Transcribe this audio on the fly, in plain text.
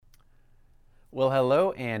Well,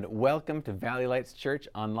 hello and welcome to Valley Lights Church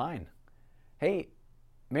Online. Hey,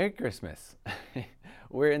 Merry Christmas.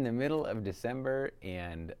 We're in the middle of December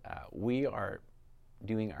and we are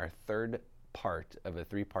doing our third part of a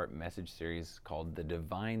three-part message series called The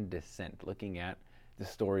Divine Descent, looking at the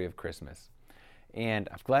story of Christmas. And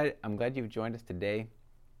I'm glad you've joined us today.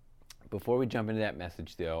 Before we jump into that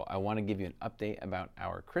message, though, I want to give you an update about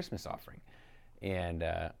our Christmas offering. And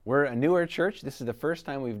we're a newer church. This is the first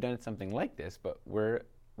time we've done something like this, but we're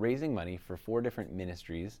raising money for 4 different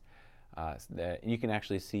ministries. You can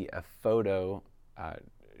actually see a photo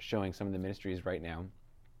showing some of the ministries right now.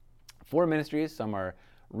 4 ministries, some are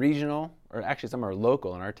regional, or actually some are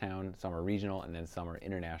local in our town, some are regional, and then some are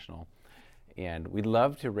international. And we'd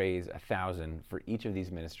love to raise $1,000 for each of these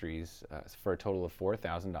ministries for a total of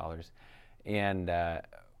 $4,000. And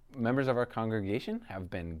members of our congregation have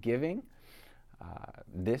been giving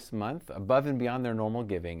this month above and beyond their normal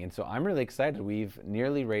giving. And so I'm really excited. We've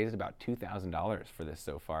nearly raised about $2,000 for this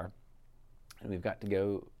so far. And we've got to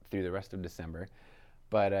go through the rest of December.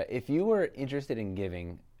 But if you were interested in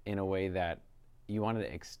giving in a way that you wanted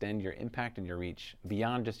to extend your impact and your reach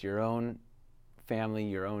beyond just your own family,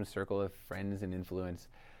 your own circle of friends and influence,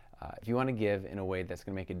 if you want to give in a way that's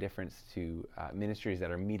going to make a difference to ministries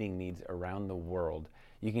that are meeting needs around the world,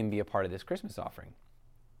 you can be a part of this Christmas offering.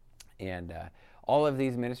 And all of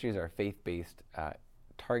these ministries are faith-based,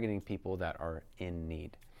 targeting people that are in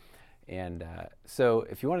need. And so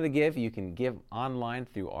if you wanted to give, you can give online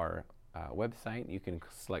through our website. You can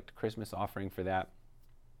select Christmas offering for that.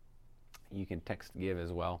 You can text give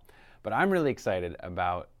as well. But I'm really excited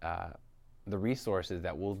about the resources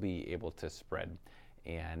that we'll be able to spread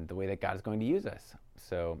and the way that God is going to use us.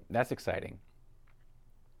 So that's exciting.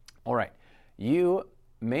 All right. You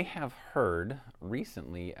may have heard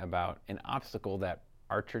recently about an obstacle that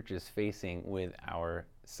our church is facing with our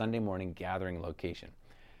Sunday morning gathering location.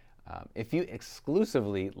 If you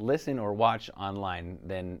exclusively listen or watch online,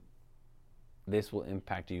 then this will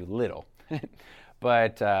impact you little.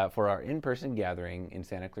 But for our in-person gathering in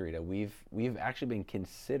Santa Clarita, we've actually been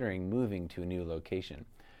considering moving to a new location.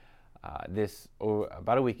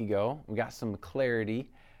 About a week ago, we got some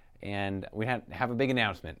clarity, and we have a big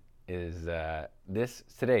announcement.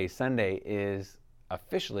 Today, Sunday, is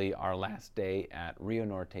officially our last day at Rio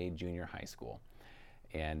Norte Junior High School.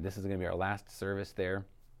 And this is going to be our last service there.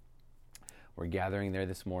 We're gathering there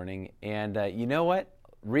this morning. And you know what?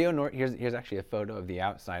 Rio Norte, here's actually a photo of the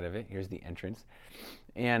outside of it. Here's the entrance.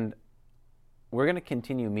 And we're going to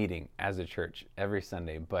continue meeting as a church every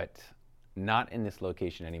Sunday, but not in this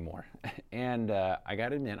location anymore. And I got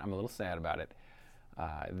to admit, I'm a little sad about it.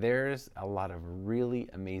 There's a lot of really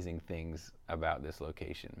amazing things about this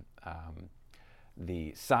location.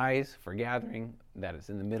 The size for gathering, that it's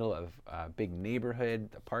in the middle of a big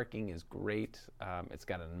neighborhood. The parking is great. It's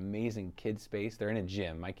got an amazing kids space. They're in a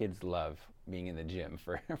gym. My kids love being in the gym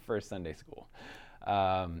for Sunday school.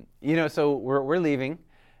 So we're leaving,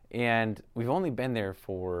 and we've only been there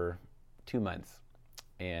for 2 months.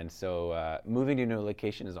 And so moving to a new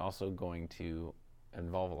location is also going to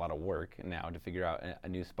involve a lot of work now to figure out a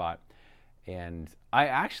new spot. And I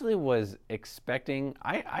actually was expecting,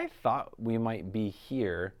 I thought we might be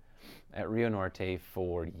here at Rio Norte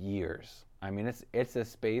for years. I mean, it's a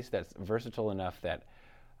space that's versatile enough that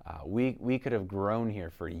we could have grown here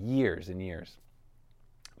for years and years.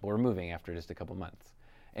 But we're moving after just a couple months.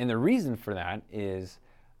 And the reason for that is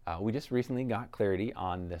we just recently got clarity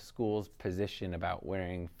on the school's position about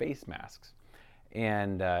wearing face masks.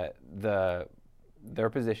 And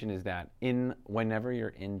their position is that whenever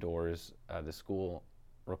you're indoors, the school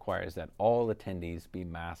requires that all attendees be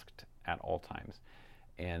masked at all times.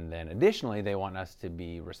 And then additionally, they want us to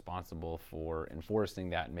be responsible for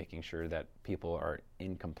enforcing that and making sure that people are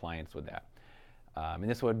in compliance with that. And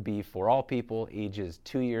this would be for all people ages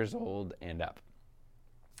 2 years old and up.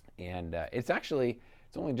 And it's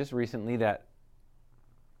only just recently that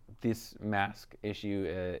this mask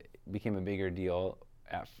issue became a bigger deal.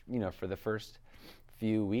 For the first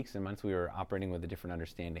few weeks and months, we were operating with a different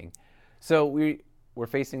understanding. So we're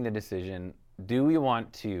facing the decision: do we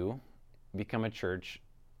want to become a church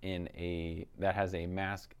that has a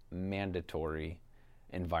mask mandatory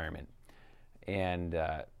environment? And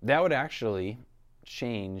that would actually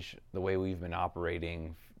change the way we've been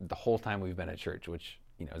operating the whole time we've been at church, which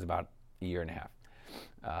is about a year and a half.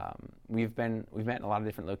 We've met in a lot of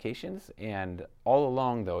different locations, and all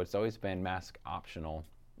along, though, it's always been mask optional,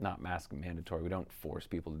 not mask mandatory. We don't force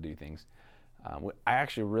people to do things. I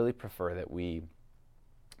actually really prefer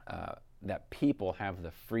that people have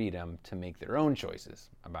the freedom to make their own choices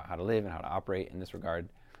about how to live and how to operate in this regard.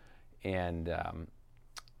 And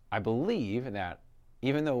I believe that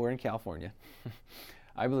even though we're in California,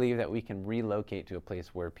 I believe that we can relocate to a place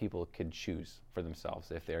where people could choose for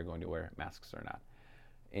themselves if they're going to wear masks or not.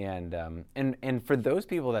 And for those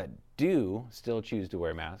people that do still choose to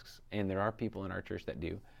wear masks, and there are people in our church that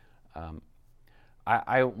do,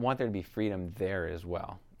 I want there to be freedom there as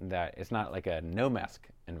well. That it's not like a no mask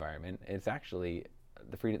environment. It's actually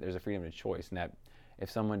there's a freedom of choice, and that if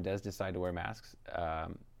someone does decide to wear masks,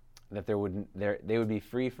 that they would be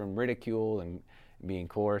free from ridicule and being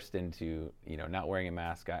coerced into not wearing a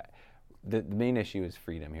mask. The main issue is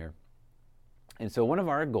freedom here, and so one of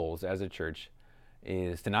our goals as a church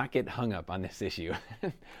is to not get hung up on this issue.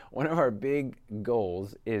 One of our big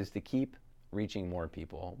goals is to keep reaching more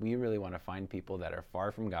people. We really want to find people that are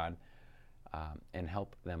far from God and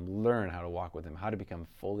help them learn how to walk with Him, how to become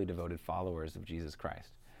fully devoted followers of Jesus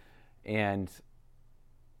Christ. And,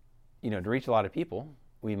 to reach a lot of people,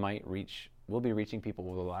 we'll be reaching people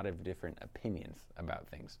with a lot of different opinions about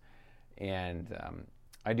things. And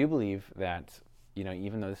I do believe that,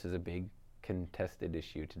 even though this is a big contested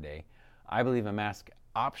issue today, I believe a mask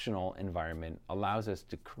optional environment allows us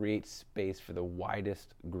to create space for the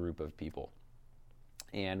widest group of people.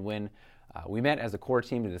 And when we met as a core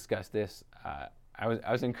team to discuss this, I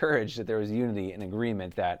was encouraged that there was unity and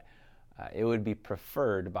agreement that it would be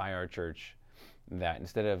preferred by our church that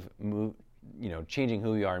instead of changing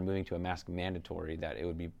who we are and moving to a mask mandatory, that it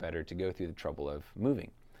would be better to go through the trouble of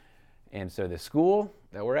moving. And so the school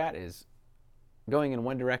that we're at is going in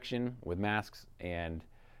one direction with masks, and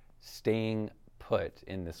staying put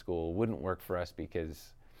in the school wouldn't work for us,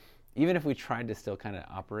 because even if we tried to still kind of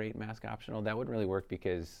operate mask optional, that wouldn't really work,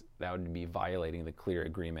 because that would be violating the clear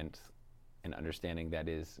agreement and understanding that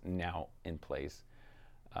is now in place.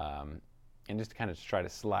 And just to kind of try to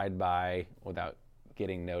slide by without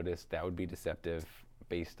getting noticed, that would be deceptive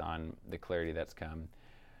based on the clarity that's come.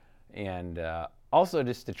 And also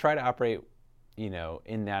just to try to operate, in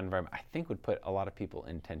that environment, I think would put a lot of people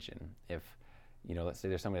in tension. If let's say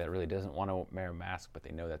there's somebody that really doesn't want to wear a mask, but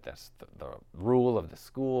they know that that's the rule of the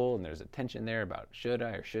school, and there's a tension there about should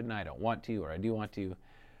I or shouldn't I don't want to, or I do want to.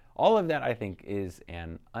 All of that, I think, is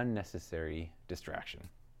an unnecessary distraction.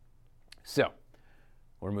 So,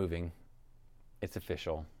 we're moving. It's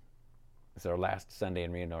official. It's our last Sunday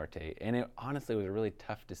in Rio Norte, and it honestly was a really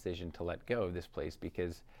tough decision to let go of this place,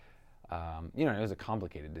 because it was a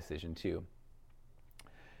complicated decision too.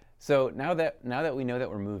 So now that we know that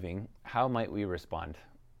we're moving, how might we respond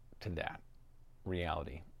to that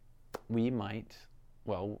reality?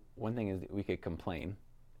 One thing is that we could complain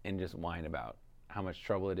and just whine about how much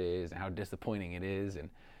trouble it is and how disappointing it is, and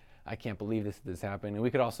I can't believe this happened. And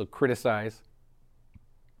we could also criticize.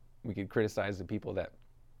 We could criticize the people that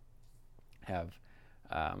have,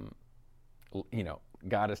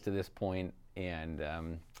 got us to this point,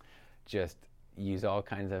 and just use all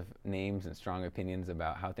kinds of names and strong opinions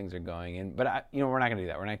about how things are going. But we're not going to do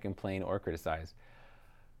that. We're not going to complain or criticize.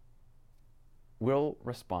 We'll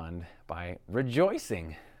respond by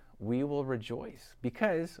rejoicing. We will rejoice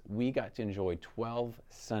because we got to enjoy 12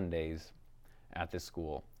 Sundays at this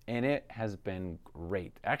school, and it has been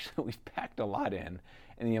great. Actually, we've packed a lot in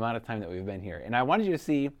the amount of time that we've been here. And I wanted you to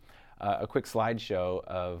see a quick slideshow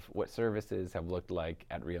of what services have looked like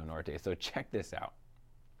at Rio Norte. So check this out.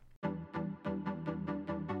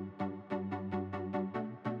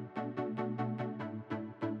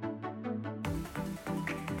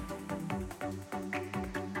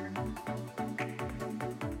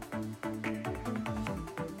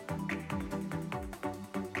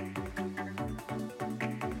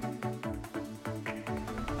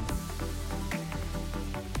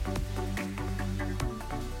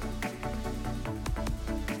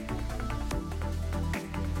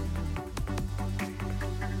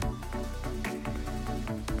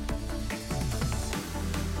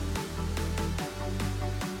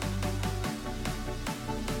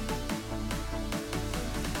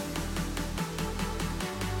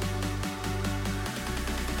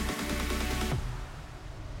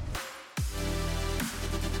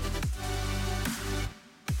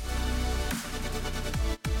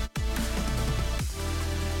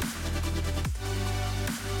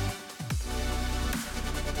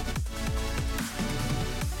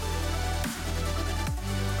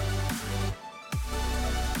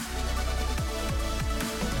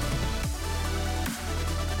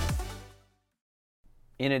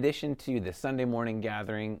 In addition to the Sunday morning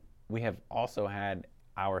gathering, we have also had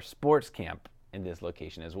our sports camp in this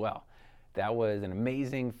location as well. That was an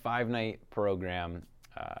amazing 5-night program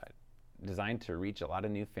designed to reach a lot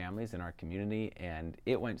of new families in our community, and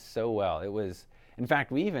it went so well. In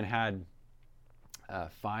fact, we even had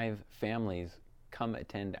 5 families come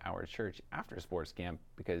attend our church after sports camp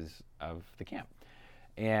because of the camp.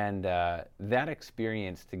 And that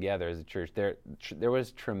experience together as a church, there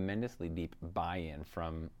was tremendously deep buy-in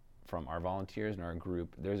from our volunteers and our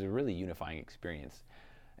group. There's a really unifying experience.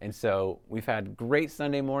 And so we've had great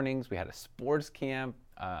Sunday mornings. We had a sports camp.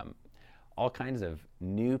 All kinds of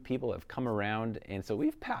new people have come around. And so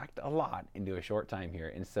we've packed a lot into a short time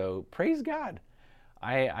here. And so praise God.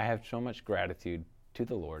 I have so much gratitude to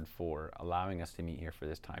the Lord for allowing us to meet here for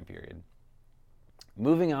this time period.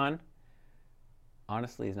 Moving on,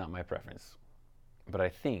 honestly, is not my preference. But I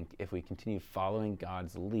think if we continue following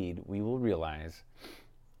God's lead, we will realize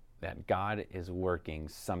that God is working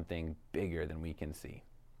something bigger than we can see.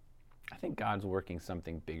 I think God's working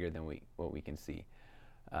something bigger than what we can see.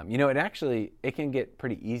 It can get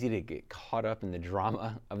pretty easy to get caught up in the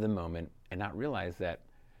drama of the moment and not realize that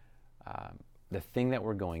the thing that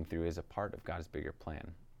we're going through is a part of God's bigger plan.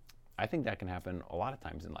 I think that can happen a lot of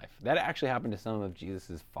times in life. That actually happened to some of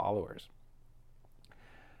Jesus' followers.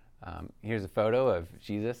 Here's a photo of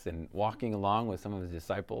Jesus and walking along with some of his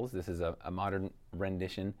disciples. This is a modern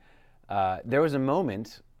rendition. There was a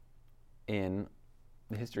moment in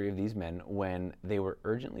the history of these men when they were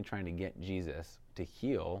urgently trying to get Jesus to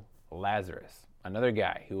heal Lazarus, another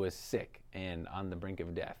guy who was sick and on the brink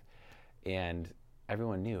of death. And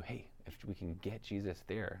everyone knew, hey, if we can get Jesus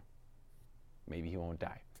there, maybe he won't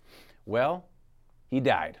die. Well, he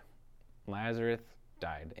died. Lazarus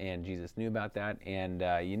died, and Jesus knew about that. And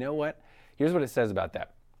you know what? Here's what it says about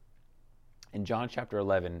that. In John chapter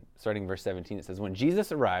 11, starting verse 17, it says, when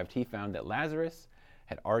Jesus arrived, he found that Lazarus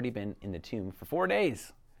had already been in the tomb for 4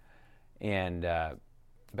 days. And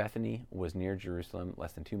Bethany was near Jerusalem,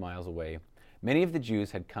 less than 2 miles away. Many of the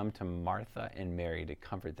Jews had come to Martha and Mary to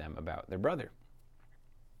comfort them about their brother.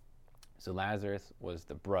 So Lazarus was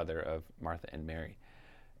the brother of Martha and Mary.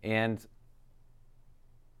 And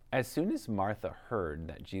as soon as Martha heard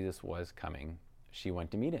that Jesus was coming, she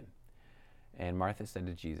went to meet him. And Martha said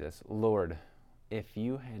to Jesus, Lord, if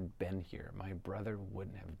you had been here, my brother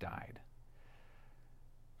wouldn't have died.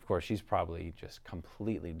 Of course, she's probably just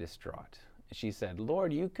completely distraught. She said,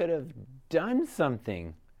 Lord, you could have done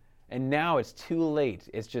something, and now it's too late.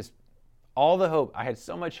 It's just all the hope. I had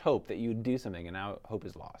so much hope that you'd do something, and now hope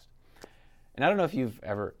is lost. And I don't know if you've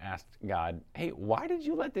ever asked God, hey, why did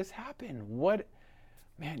you let this happen?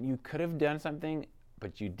 Man, you could have done something,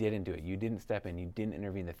 but you didn't do it. You didn't step in. You didn't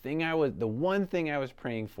intervene. The one thing I was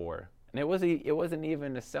praying for, and it wasn't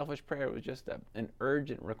even a selfish prayer. It was just an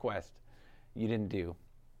urgent request you didn't do.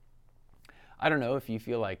 I don't know if you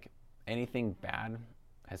feel like anything bad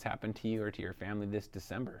has happened to you or to your family this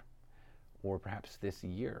December, or perhaps this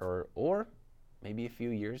year, or maybe a few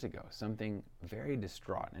years ago. Something very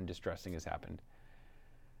distraught and distressing has happened.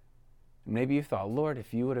 Maybe you thought, Lord,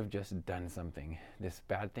 if you would have just done something, this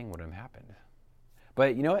bad thing would have happened.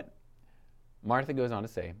 But you know what? Martha goes on to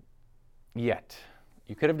say, yet,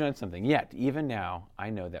 you could have done something. Yet, even now,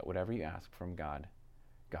 I know that whatever you ask from God,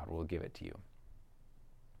 God will give it to you.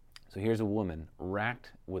 So here's a woman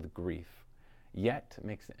racked with grief, yet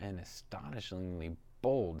makes an astonishingly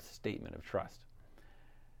bold statement of trust.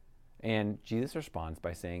 And Jesus responds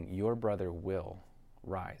by saying, your brother will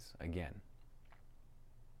rise again.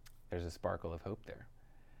 There's a sparkle of hope there.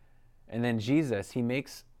 And then Jesus, he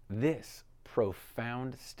makes this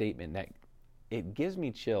profound statement that it gives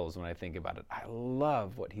me chills when I think about it. I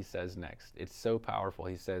love what he says next. It's so powerful.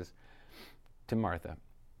 He says to Martha,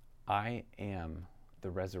 I am the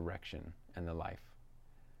resurrection and the life.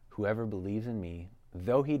 Whoever believes in me,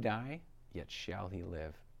 though he die, yet shall he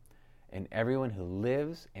live. And everyone who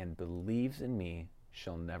lives and believes in me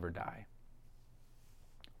shall never die.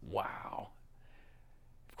 Wow.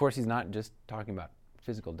 Of course, he's not just talking about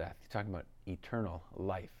physical death. He's talking about eternal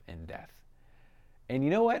life and death. And you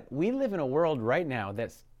know what? We live in a world right now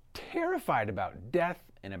that's terrified about death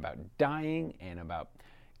and about dying and about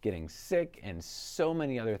getting sick and so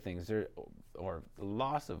many other things, or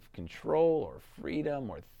loss of control or freedom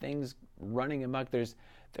or things running amok. There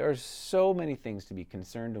are so many things to be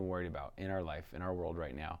concerned and worried about in our life, in our world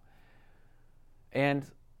right now. And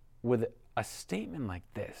with a statement like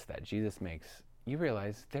this that Jesus makes, you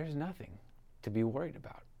realize there's nothing to be worried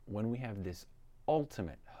about when we have this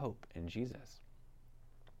ultimate hope in Jesus.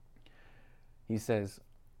 He says,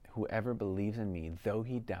 whoever believes in me, though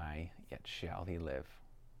he die, yet shall he live.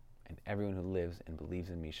 And everyone who lives and believes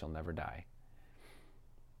in me shall never die.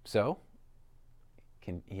 So,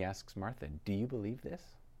 he asks Martha, do you believe this?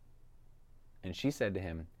 And she said to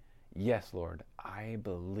him, yes, Lord, I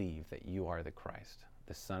believe that you are the Christ,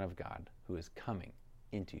 the Son of God, who is coming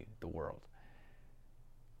into the world.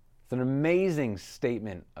 It's an amazing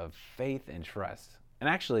statement of faith and trust. And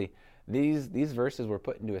actually, these verses were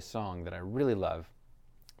put into a song that I really love.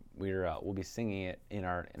 We'll be singing it in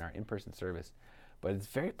our in-person service, but it's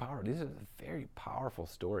very powerful. This is a very powerful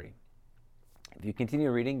story. If you continue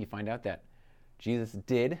reading, you find out that Jesus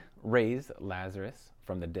did raise Lazarus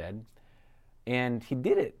from the dead, and he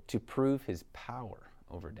did it to prove his power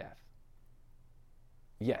over death.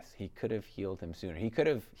 Yes, he could have healed him sooner. He could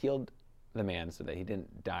have healed the man so that he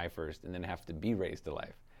didn't die first and then have to be raised to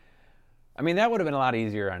life. I mean, that would have been a lot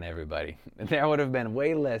easier on everybody. There would have been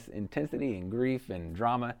way less intensity and grief and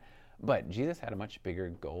drama. But Jesus had a much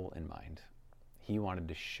bigger goal in mind. He wanted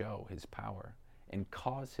to show his power and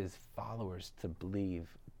cause his followers to believe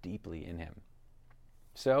deeply in him.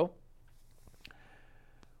 So,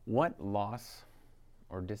 what loss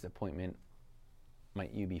or disappointment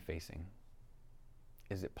might you be facing?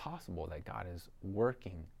 Is it possible that God is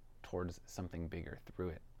working towards something bigger through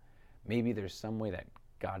it? Maybe there's some way that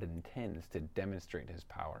God intends to demonstrate his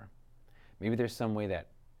power. Maybe there's some way that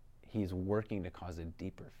he's working to cause a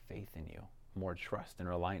deeper faith in you, more trust and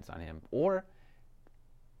reliance on him, or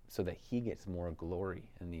so that he gets more glory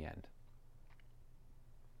in the end.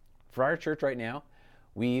 For our church right now,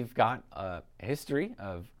 we've got a history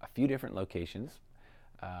of a few different locations.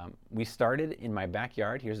 We started in my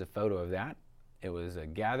backyard. Here's a photo of that. It was a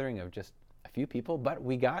gathering of just a few people, but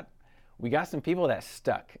we got some people that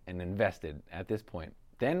stuck and invested at this point.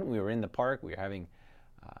 Then we were in the park. We were having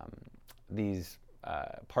these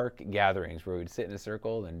park gatherings where we'd sit in a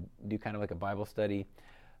circle and do kind of like a Bible study.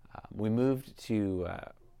 We moved to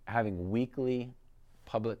having weekly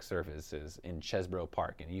public services in Chesbrough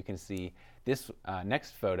Park. And you can see this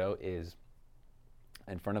next photo is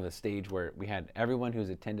in front of a stage where we had everyone who's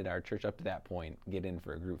attended our church up to that point get in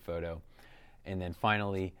for a group photo. And then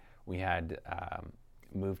finally, we had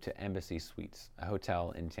moved to Embassy Suites, a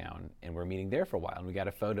hotel in town, and we're meeting there for a while. And we got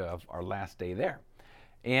a photo of our last day there.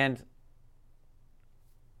 And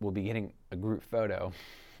we'll be getting a group photo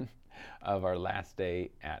of our last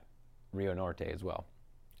day at Rio Norte as well.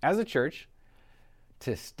 As a church,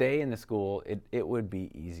 to stay in the school, it would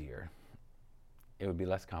be easier. It would be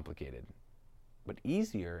less complicated. But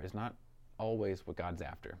easier is not always what God's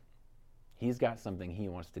after. He's got something he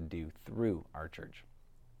wants to do through our church.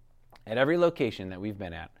 At every location that we've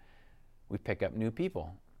been at, we pick up new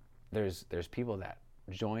people. There's people that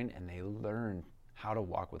join and they learn how to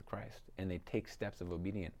walk with Christ and they take steps of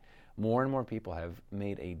obedience. More and more people have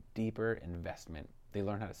made a deeper investment. They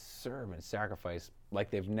learn how to serve and sacrifice like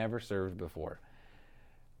they've never served before.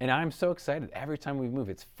 And I'm so excited. Every time we move,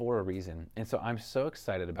 it's for a reason. And so I'm so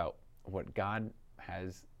excited about what God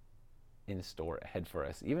has in store ahead for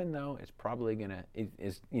us, even though it's probably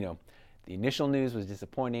the initial news was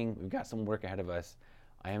disappointing. We've got some work ahead of us.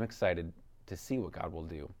 I am excited to see what God will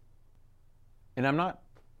do. And I'm not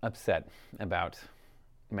upset about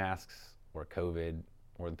masks or COVID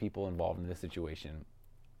or the people involved in this situation.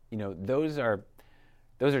 Those are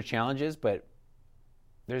challenges, but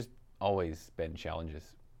there's always been challenges.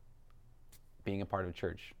 Being a part of a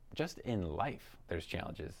church, just in life, there's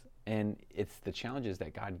challenges. And it's the challenges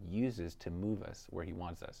that God uses to move us where he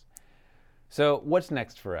wants us. So what's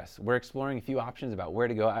next for us? We're exploring a few options about where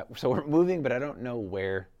to go. So we're moving, but I don't know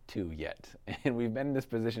where to yet. And we've been in this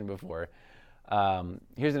position before.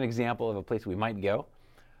 Here's an example of a place we might go.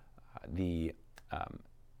 The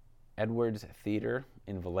Edwards Theater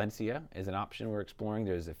in Valencia is an option we're exploring.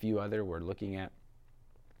 There's a few other we're looking at.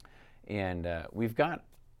 And we've got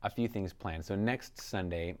a few things planned. So next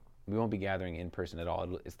Sunday, we won't be gathering in person at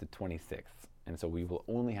all. It's the 26th. And so we will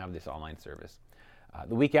only have this online service.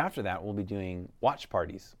 The week after that, we'll be doing watch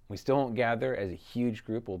parties. We still won't gather as a huge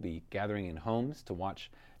group. We'll be gathering in homes to watch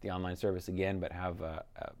the online service again, but have a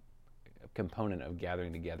component of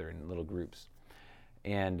gathering together in little groups.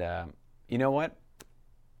 And you know what?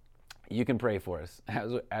 You can pray for us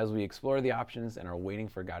as we explore the options and are waiting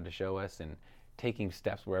for God to show us and taking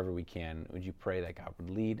steps wherever we can. Would you pray that God would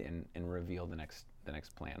lead and reveal the next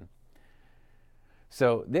plan?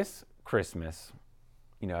 So this Christmas,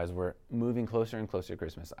 as we're moving closer and closer to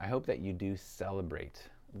Christmas, I hope that you do celebrate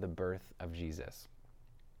the birth of Jesus.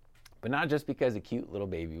 But not just because a cute little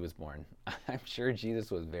baby was born. I'm sure Jesus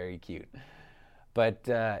was very cute. But,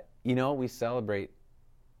 we celebrate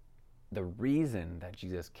the reason that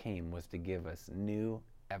Jesus came was to give us new,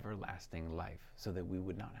 everlasting life so that we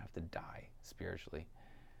would not have to die spiritually.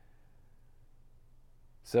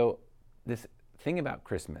 So this thing about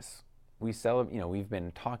Christmas, we celebrate, we've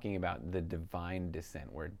been talking about the divine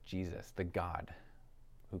descent where Jesus, the God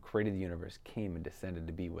who created the universe, came and descended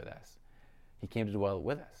to be with us. He came to dwell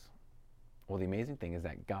with us. Well, the amazing thing is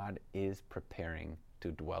that God is preparing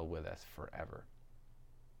to dwell with us forever.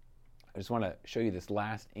 I just want to show you this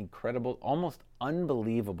last incredible, almost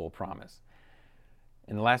unbelievable promise.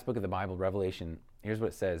 In the last book of the Bible, Revelation, here's what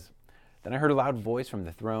it says. Then I heard a loud voice from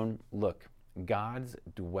the throne. Look, God's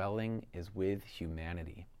dwelling is with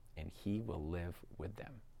humanity, and he will live with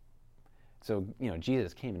them. So,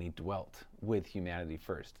 Jesus came and he dwelt with humanity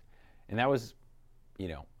first. And that was,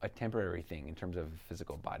 a temporary thing in terms of a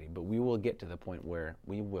physical body. But we will get to the point where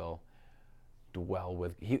we will dwell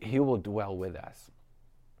with, he will dwell with us.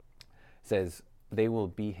 It says, they will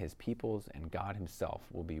be his peoples, and God himself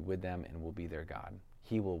will be with them and will be their God.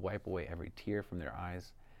 He will wipe away every tear from their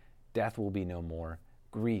eyes. Death will be no more.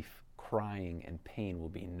 Grief, crying, and pain will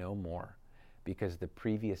be no more, because the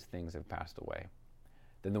previous things have passed away.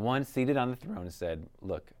 Then the one seated on the throne said,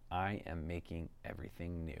 look, I am making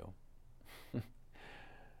everything new.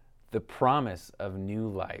 The promise of new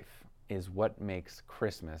life is what makes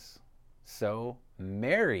Christmas so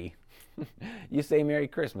merry. You say Merry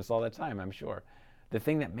Christmas all the time, I'm sure. The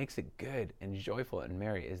thing that makes it good and joyful and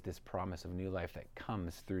merry is this promise of new life that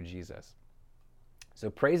comes through Jesus. So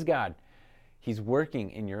praise God. He's working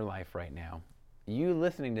in your life right now. You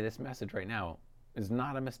listening to this message right now is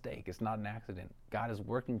not a mistake. It's not an accident. God is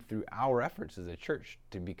working through our efforts as a church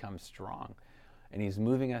to become strong. And he's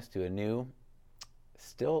moving us to a new,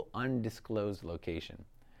 still undisclosed location.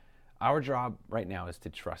 Our job right now is to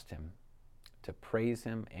trust him, to praise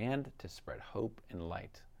him, and to spread hope and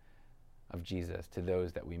light of Jesus to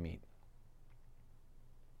those that we meet.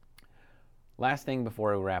 Last thing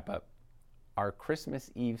before we wrap up, our Christmas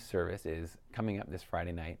Eve service is coming up this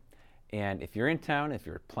Friday night. And if you're in town, if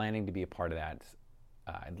you're planning to be a part of that,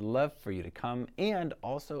 I'd love for you to come and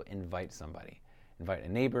also invite somebody. Invite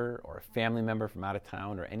a neighbor or a family member from out of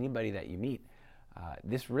town or anybody that you meet.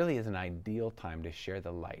 This really is an ideal time to share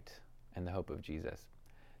the light and the hope of Jesus.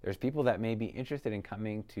 There's people that may be interested in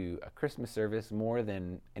coming to a Christmas service more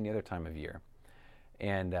than any other time of year.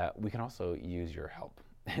 And we can also use your help.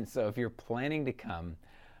 And so if you're planning to come,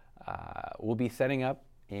 we'll be setting up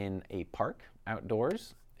in a park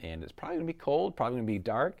outdoors, and it's probably going to be cold, probably going to be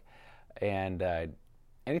dark. And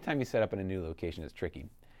anytime you set up in a new location, it's tricky.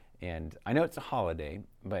 And I know it's a holiday,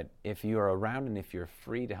 but if you are around and if you're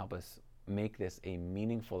free to help us make this a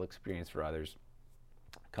meaningful experience for others,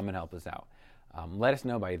 come and help us out. Let us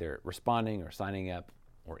know by either responding or signing up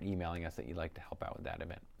or emailing us that you'd like to help out with that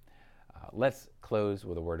event. Let's close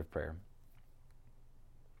with a word of prayer.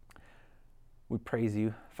 We praise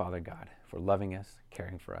you, Father God, for loving us,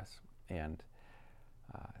 caring for us, and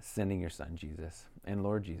sending your Son, Jesus. And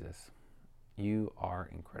Lord Jesus, you are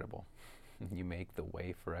incredible. You make the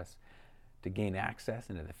way for us to gain access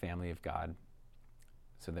into the family of God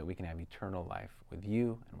so that we can have eternal life with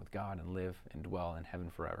you and with God and live and dwell in heaven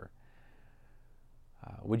forever.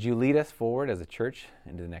 Would you lead us forward as a church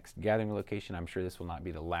into the next gathering location? I'm sure this will not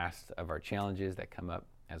be the last of our challenges that come up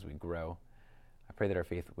as we grow. I pray that our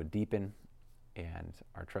faith would deepen and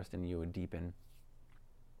our trust in you would deepen.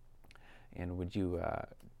 And would you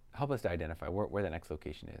help us to identify where the next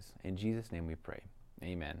location is? In Jesus' name we pray.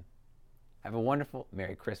 Amen. Have a wonderful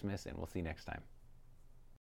Merry Christmas, and we'll see you next time.